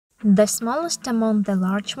The smallest among the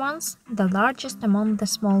large ones, the largest among the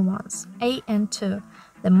small ones, AN2,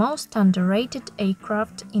 the most underrated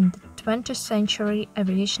aircraft in the 20th century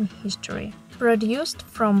aviation history. Produced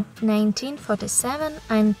from 1947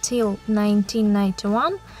 until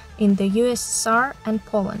 1991 in the USSR and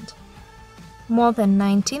Poland. More than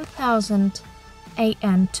 19,000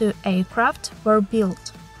 AN2 aircraft were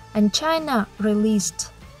built, and China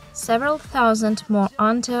released several thousand more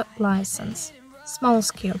under license.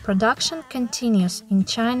 Small-scale production continues in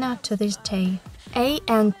China to this day.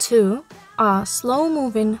 AN2 are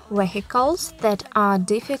slow-moving vehicles that are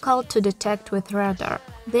difficult to detect with radar.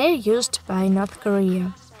 They're used by North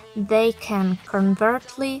Korea. They can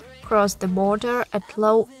covertly cross the border at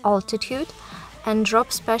low altitude and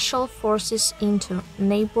drop special forces into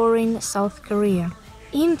neighboring South Korea.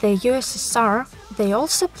 In the USSR, they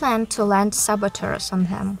also planned to land saboteurs on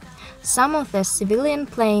them. Some of the civilian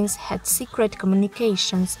planes had secret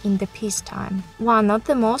communications in the peacetime. One of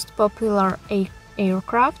the most popular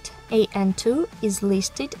aircraft, AN2, is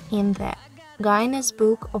listed in the Guinness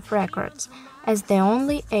Book of Records as the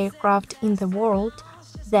only aircraft in the world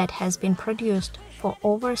that has been produced for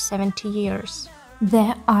over 70 years.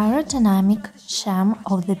 The aerodynamic sham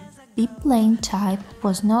of the biplane type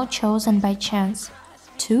was not chosen by chance.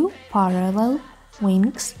 Two parallel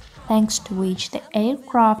wings, thanks to which the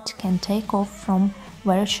aircraft can take off from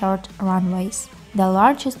very short runways. The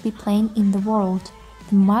largest biplane in the world,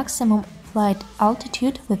 the maximum flight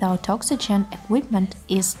altitude without oxygen equipment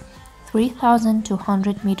is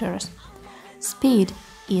 3,200 meters. Speed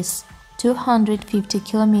is 250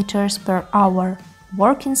 kilometers per hour.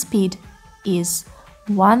 Working speed is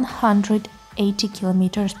 180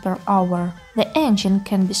 kilometers per hour. The engine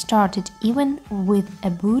can be started even with a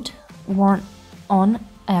boot worn on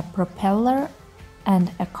a propeller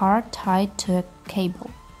and a car tied to a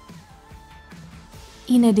cable.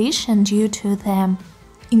 In addition, due to the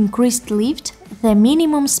increased lift, the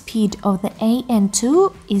minimum speed of the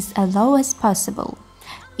AN2 is as low as possible.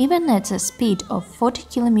 Even at a speed of 40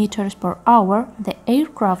 km per hour, the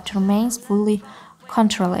aircraft remains fully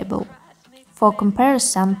controllable. For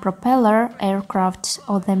comparison, propeller aircraft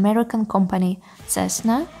of the American company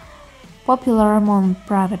Cessna, popular among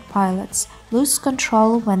private pilots, lose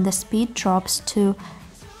control when the speed drops to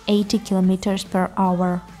 80 km per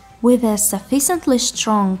hour. With a sufficiently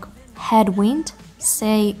strong headwind,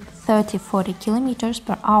 say 30–40 km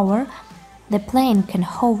per hour, the plane can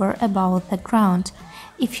hover above the ground.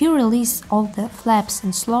 If you release all the flaps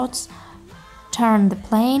and slots, turn the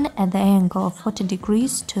plane at the angle of 40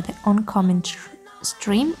 degrees to the oncoming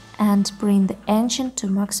stream and bring the engine to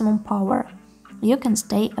maximum power, you can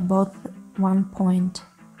stay above 1 point.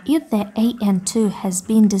 If the AN2 has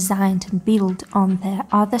been designed and built on the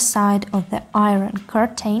other side of the Iron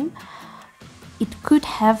Curtain, it could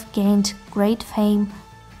have gained great fame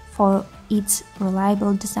for its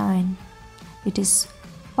reliable design. It is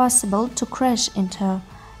possible to crash into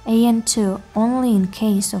AN2 only in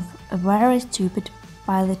case of a very stupid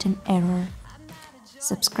piloting error.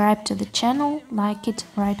 Subscribe to the channel, like it,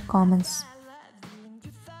 write comments.